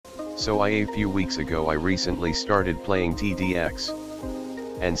So a few weeks ago I recently started playing TDX.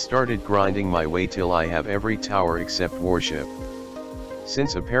 And started grinding my way till I have every tower except warship.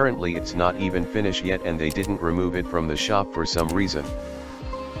 Since apparently it's not even finished yet and they didn't remove it from the shop for some reason.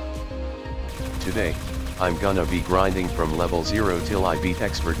 Today, I'm gonna be grinding from level 0 till I beat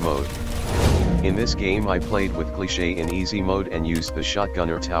expert mode. In this game I played with cliché in easy mode and used the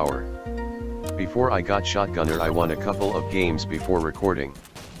shotgunner tower. Before I got shotgunner I won a couple of games before recording.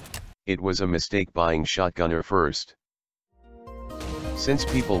 It was a mistake buying shotgunner first, since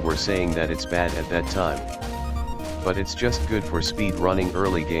people were saying that it's bad at that time. But it's just good for speed running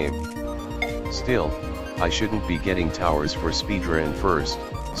early game. Still, I shouldn't be getting towers for speedrun first.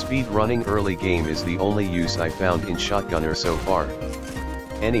 Speed running early game is the only use I found in shotgunner so far.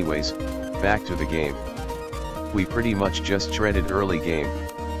 Anyways, back to the game. We pretty much just shredded early game.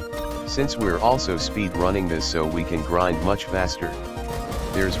 Since we're also speed running this so we can grind much faster.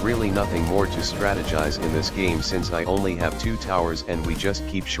 There's really nothing more to strategize in this game since I only have 2 towers and we just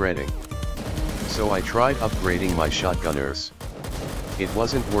keep shredding. So I tried upgrading my shotgunners. It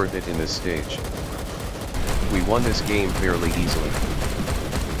wasn't worth it in this stage. We won this game fairly easily,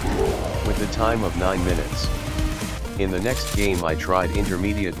 with a time of 9 minutes. In the next game I tried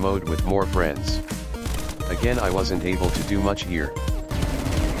intermediate mode with more friends. Again I wasn't able to do much here,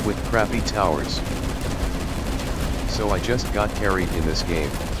 with crappy towers. So I just got carried in this game.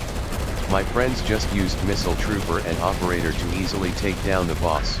 My friends just used Missile Trooper and Operator to easily take down the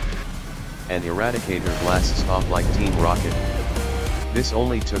boss. And Eradicator blasts off like Team Rocket. This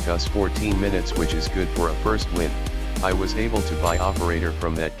only took us 14 minutes, which is good for a first win. I was able to buy Operator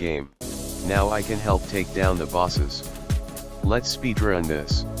from that game. Now I can help take down the bosses. Let's speedrun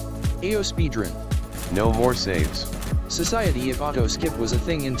this. AO speedrun. No more saves. Society if auto skip was a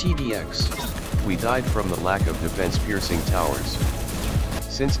thing in TDX. We died from the lack of defense-piercing towers.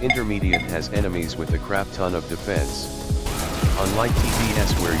 Since intermediate has enemies with a crap ton of defense. Unlike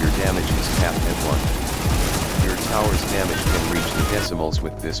TDS where your damage is capped at 1. Your tower's damage can reach the decimals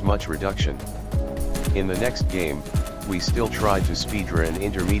with this much reduction. In the next game, we still tried to speedrun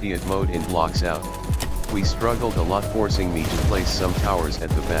intermediate mode in blocks out. We struggled a lot, forcing me to place some towers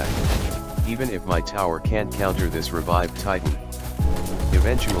at the back. Even if my tower can't counter this revived Titan.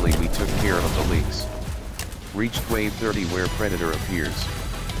 Eventually we took care of the leaks. Reached wave 30 where Predator appears.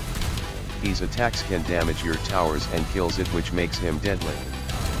 His attacks can damage your towers and kills it, which makes him deadly.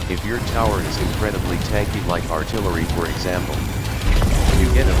 If your tower is incredibly tanky like artillery for example,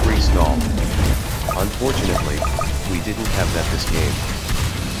 you get a free stall. Unfortunately, we didn't have that this game.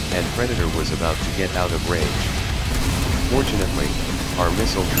 And Predator was about to get out of range. Fortunately, our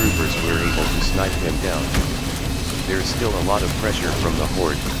missile troopers were able to snipe him down. There's still a lot of pressure from the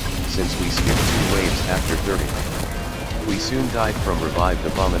horde, since we skipped 2 waves after 30. We soon died from revived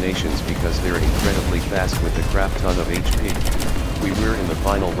abominations because they're incredibly fast with a crap ton of HP. We were in the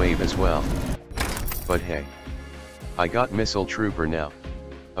final wave as well. But hey, I got missile trooper now.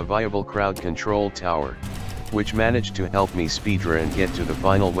 A viable crowd control tower, which managed to help me speedrun and get to the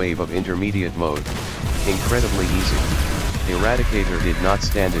final wave of intermediate mode. Incredibly easy. Eradicator did not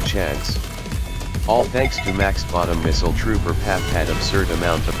stand a chance. All thanks to max bottom missile trooper path had absurd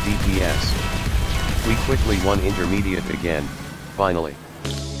amount of DPS. We quickly won intermediate again, finally.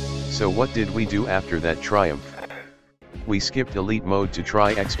 So what did we do after that triumph? We skipped elite mode to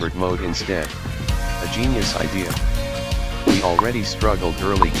try expert mode instead. A genius idea. We already struggled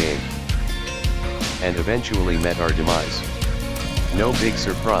early game, and eventually met our demise. No big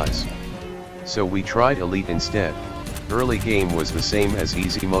surprise. So we tried elite instead. Early game was the same as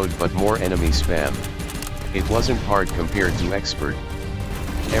easy mode but more enemy spam. It wasn't hard compared to expert.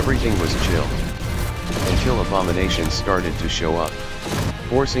 Everything was chill. Until abominations started to show up,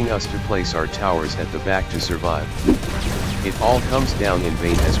 forcing us to place our towers at the back to survive. It all comes down in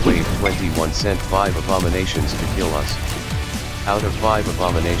vain as wave 21 sent 5 abominations to kill us. Out of 5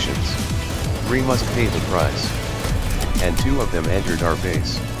 abominations, 3 must pay the price. And 2 of them entered our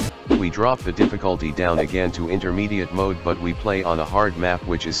base. We dropped the difficulty down again to intermediate mode, but we play on a hard map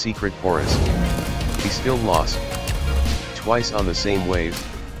which is Secret Forest. We still lost. Twice on the same wave.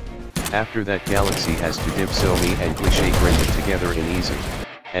 After that Galaxy has to dip so me and Cliché grind it together in easy.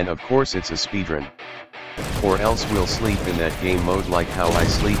 And of course it's a speedrun. Or else we'll sleep in that game mode like how I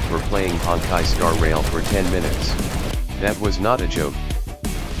sleep for playing Honkai Star Rail for 10 minutes. That was not a joke.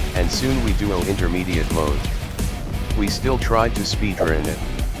 And soon we duo intermediate mode. We still tried to speedrun it.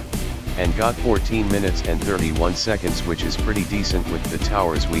 And got 14 minutes and 31 seconds, which is pretty decent with the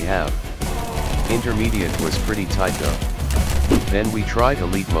towers we have. Intermediate was pretty tight though. Then we tried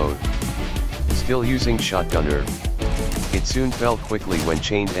elite mode. Still using shotgunner. It soon fell quickly when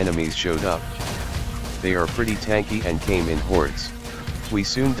chained enemies showed up. They are pretty tanky and came in hordes. We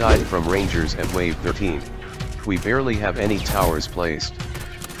soon died from rangers at wave 13. We barely have any towers placed.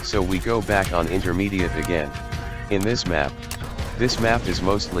 So we go back on intermediate again. In this map is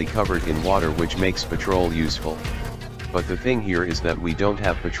mostly covered in water, which makes patrol useful. But the thing here is that we don't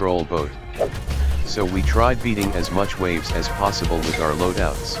have patrol boat. So we tried beating as much waves as possible with our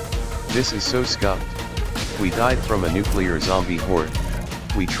loadouts. This is so scuffed. We died from a nuclear zombie horde.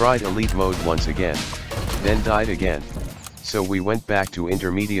 We tried elite mode once again, then died again. So we went back to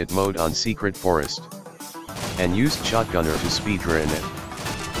intermediate mode on secret forest. And used shotgunner to speedrun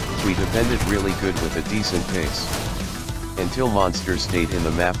it. We defended really good with a decent pace. Until monsters stayed in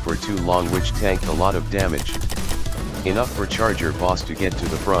the map for too long, which tanked a lot of damage. Enough for charger boss to get to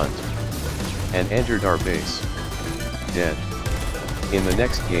the front. And entered our base. Dead. In the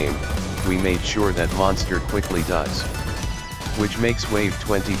next game, we made sure that monster quickly dies. Which makes wave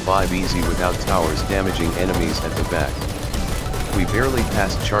 25 easy without towers damaging enemies at the back. We barely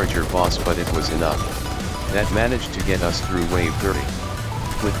passed charger boss, but it was enough. That managed to get us through wave 30.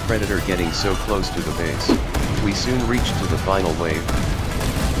 With Predator getting so close to the base, we soon reached to the final wave.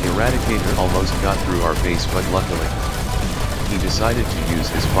 Eradicator almost got through our base, but luckily, he decided to use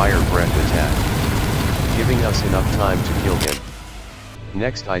his fire breath attack, giving us enough time to kill him.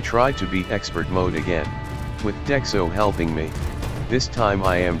 Next I tried to beat expert mode again, with Dexo helping me. This time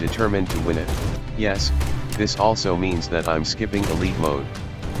I am determined to win it. Yes, this also means that I'm skipping elite mode.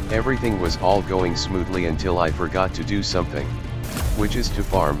 Everything was all going smoothly until I forgot to do something, which is to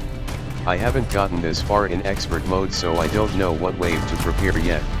farm. I haven't gotten this far in expert mode, so I don't know what wave to prepare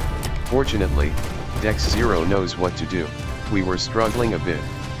yet. Fortunately, Dex Zero knows what to do. We were struggling a bit.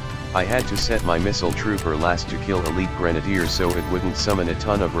 I had to set my missile trooper last to kill elite grenadier so it wouldn't summon a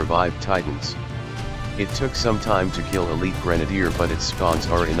ton of revived titans. It took some time to kill elite grenadier, but its spawns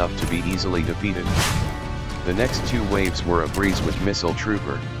are enough to be easily defeated. The next two waves were a breeze with missile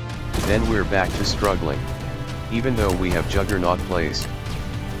trooper. Then we're back to struggling. Even though we have juggernaut placed,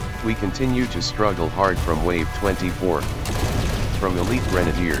 we continue to struggle hard from wave 24. From elite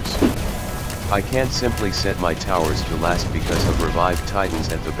grenadiers, I can't simply set my towers to last because of revived titans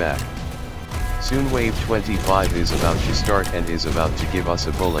at the back. Soon wave 25 is about to start and is about to give us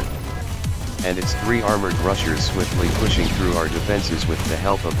a bullet. And it's 3 armored rushers swiftly pushing through our defenses with the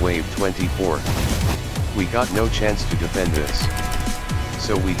help of wave 24. We got no chance to defend this.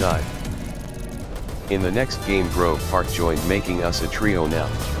 So we died. In the next game Grove Park joined, making us a trio now.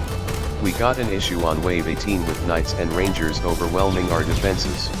 We got an issue on wave 18 with knights and rangers overwhelming our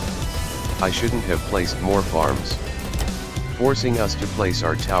defenses. I shouldn't have placed more farms, forcing us to place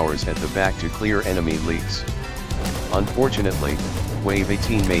our towers at the back to clear enemy leaks. Unfortunately, wave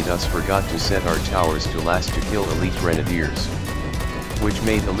 18 made us forgot to set our towers to last to kill elite grenadiers, which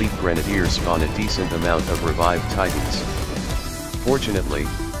made elite grenadiers spawn a decent amount of revived titans. Fortunately,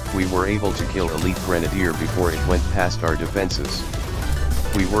 we were able to kill elite grenadier before it went past our defenses.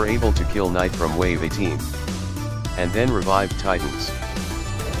 We were able to kill knight from wave 18, and then revived titans.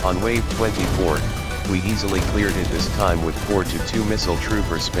 On wave 24, we easily cleared it this time with 4-2 missile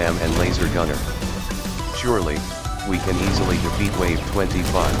trooper spam and laser gunner. Surely, we can easily defeat wave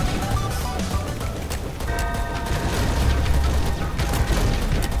 25.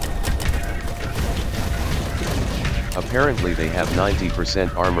 Apparently they have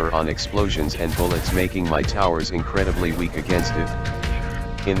 90% armor on explosions and bullets, making my towers incredibly weak against it.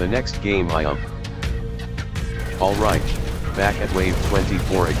 In the next game I Alright, back at wave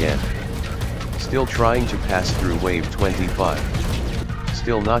 24 again. Still trying to pass through wave 25.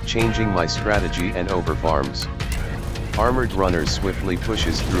 Still not changing my strategy and over farms. Armored runners swiftly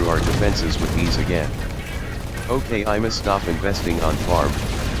pushes through our defenses with ease again. Okay, I must stop investing on farm.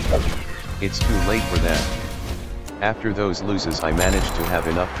 It's too late for that. After those loses I managed to have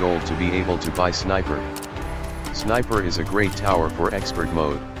enough gold to be able to buy Sniper. Sniper is a great tower for expert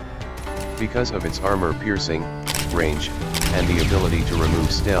mode. Because of its armor piercing, range, and the ability to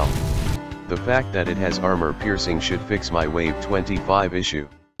remove stealth. The fact that it has armor piercing should fix my wave 25 issue.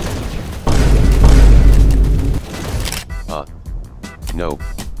 No.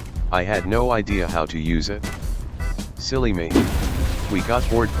 I had no idea how to use it. Silly me. We got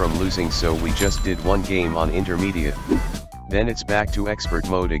bored from losing, so we just did one game on intermediate. Then it's back to expert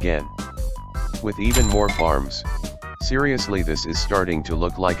mode again. With even more farms. Seriously, this is starting to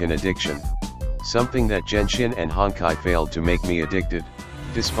look like an addiction. Something that Genshin and Honkai failed to make me addicted,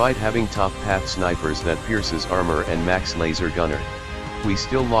 despite having top path snipers that pierces armor and max laser gunner. We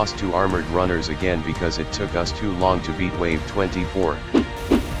still lost to armored runners again because it took us too long to beat wave 24.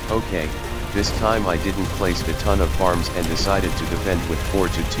 Okay, This time I didn't place a ton of farms and decided to defend with 4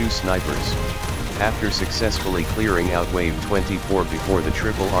 to 2 snipers. After successfully clearing out wave 24 before the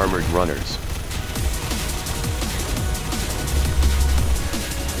triple armored runners.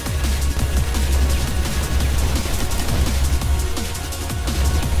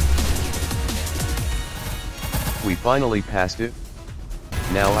 We finally passed it.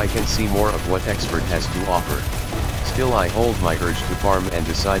 Now I can see more of what Expert has to offer. Still I hold my urge to farm and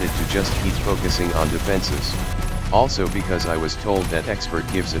decided to just keep focusing on defenses. Also because I was told that Expert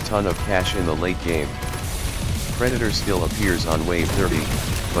gives a ton of cash in the late game. Predator still appears on wave 30,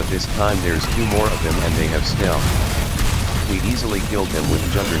 but this time there's 2 more of them and they have stealth. We easily killed them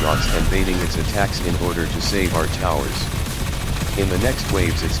with juggernauts and baiting its attacks in order to save our towers. In the next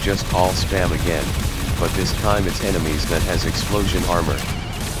waves it's just all spam again, but this time it's enemies that has explosion armor,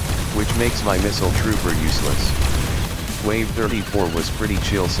 which makes my missile trooper useless. Wave 34 was pretty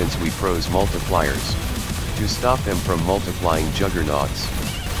chill since we froze multipliers to stop them from multiplying juggernauts.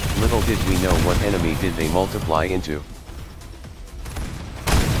 Little did we know what enemy did they multiply into.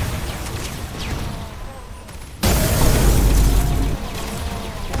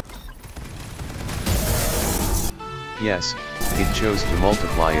 Yes, it chose to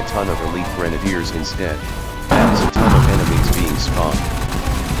multiply a ton of elite grenadiers instead. That is a ton of enemies being spawned.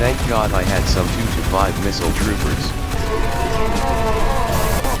 Thank God I had some 2 to 5 missile troopers.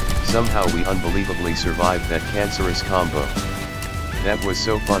 Somehow we unbelievably survived that cancerous combo. That was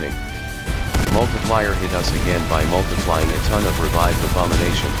so funny. Multiplier hit us again by multiplying a ton of revived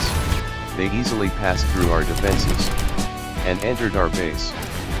abominations. They easily passed through our defenses and entered our base.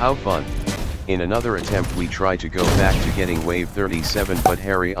 How fun. In another attempt we tried to go back to getting wave 37 but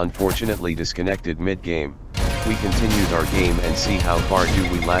Harry unfortunately disconnected mid-game. We continued our game and see how far do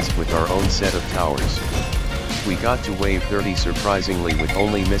we last with our own set of towers. We got to wave 30 surprisingly with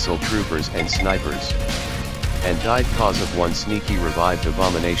only missile troopers and snipers. And died cause of one sneaky revived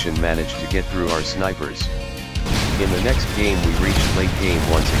abomination managed to get through our snipers. In the next game we reached late game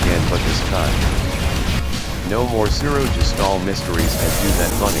once again but this time. No more zero to stall mysteries and do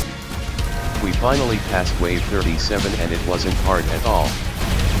that funny. We finally passed wave 37 and it wasn't hard at all.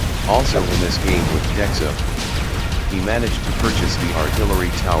 Also in this game with Dexo, he managed to purchase the artillery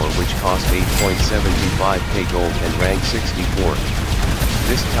tower which cost 8.75k gold and rank 64.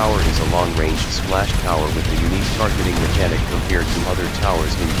 This tower is a long-range splash tower with a unique targeting mechanic compared to other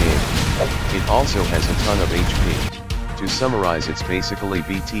towers in game. It also has a ton of HP. To summarize, it's basically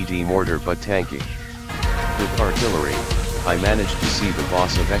BTD mortar but tanky. With artillery, I managed to see the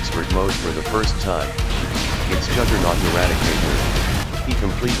boss of expert mode for the first time. It's Juggernaut Eradicator. He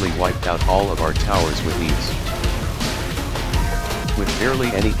completely wiped out all of our towers with ease. With barely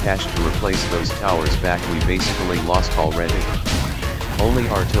any cash to replace those towers back, we basically lost already. Only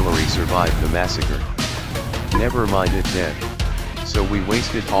artillery survived the massacre. Never mind it dead. So we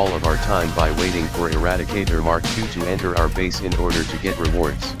wasted all of our time by waiting for Eradicator Mark II to enter our base in order to get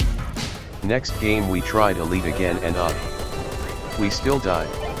rewards. Next game we tried Elite again and up. We still died.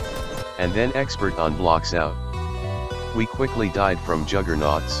 And then Expert unblocks out. We quickly died from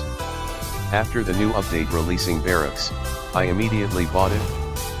Juggernauts. After the new update releasing Barracks, I immediately bought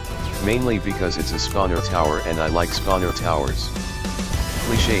it. Mainly because it's a spawner tower and I like spawner towers.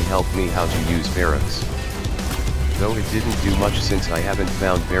 Cliché helped me how to use Barracks. Though it didn't do much since I haven't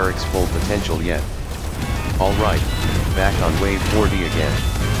found Barracks' full potential yet. Alright, back on wave 40 again.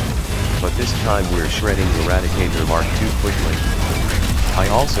 But this time we're shredding Eradicator Mark II quickly. I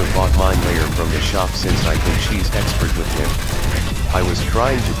also bought Mine Layer from the shop since I think she's expert with him. I was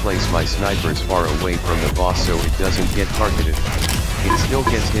trying to place my snipers far away from the boss so it doesn't get targeted. It still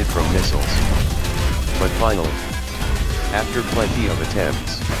gets hit from missiles. But finally, after plenty of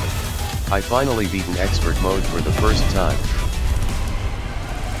attempts, I finally beaten expert mode for the first time.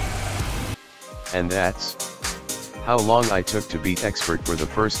 And that's how long I took to beat expert for the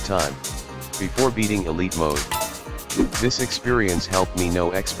first time, before beating elite mode. This experience helped me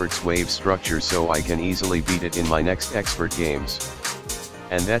know expert's wave structure so I can easily beat it in my next expert games.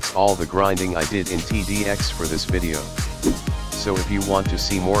 And that's all the grinding I did in TDX for this video. So if you want to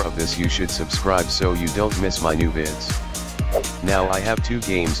see more of this you should subscribe so you don't miss my new vids. Now I have 2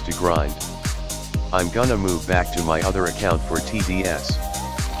 games to grind. I'm gonna move back to my other account for TDS.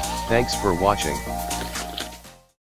 Thanks for watching.